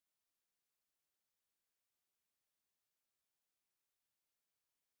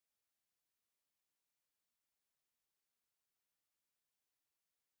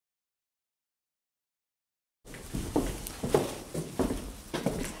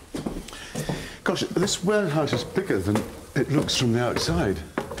Gosh, this warehouse is bigger than it looks from the outside.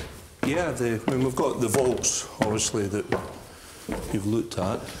 Yeah, I mean, we've got the vaults, obviously, that you've looked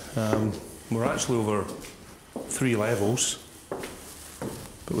at. We're actually over 3 levels,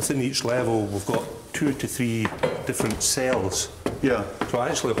 but within each level we've got 2 to 3 different cells. Yeah. So it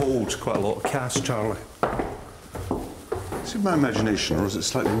actually holds quite a lot of casks, Charlie. Is it my imagination, or is it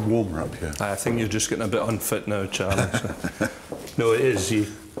slightly warmer up here? I think you're just getting a bit unfit now, Charlie. So. No, it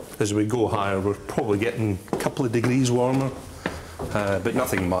is. As we go higher, we're probably getting a couple of degrees warmer, but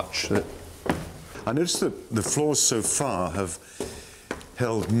nothing much. I noticed that the floors so far have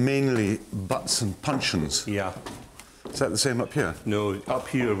held mainly butts and puncheons. Yeah. Is that the same up here? No, up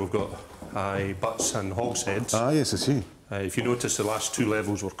here we've got butts and hogsheads. Ah, yes, I see. If you notice, the last 2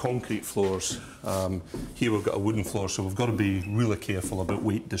 levels were concrete floors. Here we've got a wooden floor, so we've got to be really careful about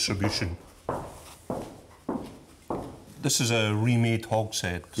weight distribution. This is a remade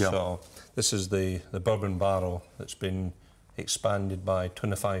hogshead. Yeah. So this is the bourbon barrel that's been expanded by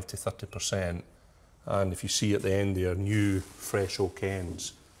 25 to 30%. And if you see at the end there, new fresh oak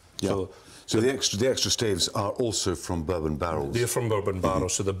ends. Yeah. So the extra staves are also from bourbon barrels? They're from bourbon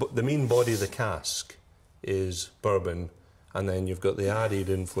barrels. So the main body of the cask is bourbon, and then you've got the added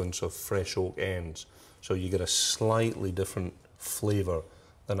influence of fresh oak ends. So you get a slightly different flavour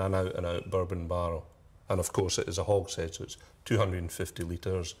than an out-and-out bourbon barrel. And of course it is a hogshead, so it's 250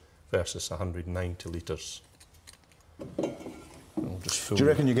 litres versus 190 litres. Do you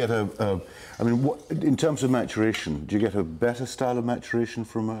reckon you get I mean, in terms of maturation, do you get a better style of maturation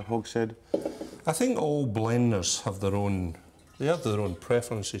from a hogshead? I think all blenders have their own,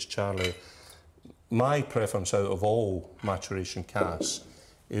 preferences, Charlie. My preference out of all maturation casks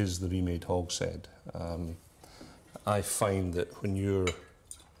is the remade hogshead. I find that when you're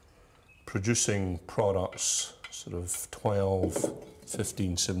producing products sort of 12,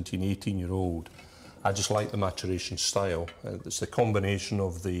 15, 17, 18-year-old, I just like the maturation style. It's the combination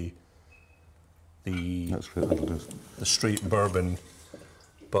of the straight bourbon,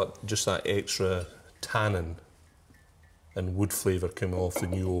 but just that extra tannin and wood flavour coming off the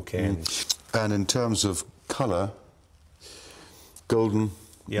new oak ends. And in terms of colour, golden,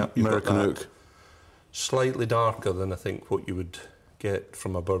 yep, American oak. Slightly darker than I think what you would get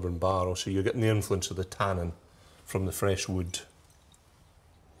from a bourbon barrel, so you're getting the influence of the tannin from the fresh wood.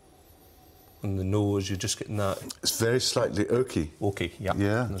 And the nose, you're just getting that. It's very slightly oaky. Oaky, yeah.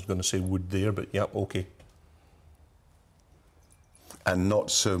 Yeah. I was going to say wood there, but yeah, oaky. And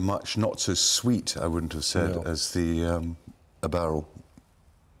not so sweet, I wouldn't have said, no. as a barrel.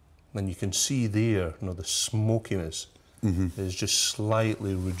 And you can see there, the smokiness is just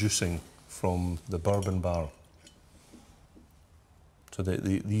slightly reducing from the bourbon barrel. So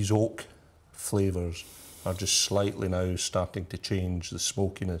these oak flavours are just slightly now starting to change the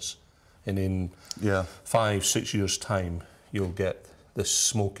smokiness. And in 5, 6 years' time, you'll get this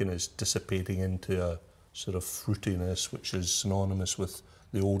smokiness dissipating into a sort of fruitiness, which is synonymous with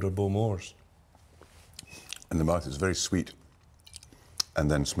the older Bowmores. And the mouth is very sweet,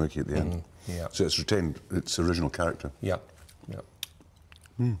 and then smoky at the end. Yeah. So it's retained its original character. Yeah,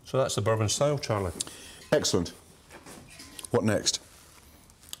 yeah. So that's the bourbon style, Charlie. Excellent. What next?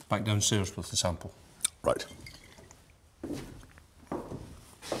 Back downstairs with the sample. Right.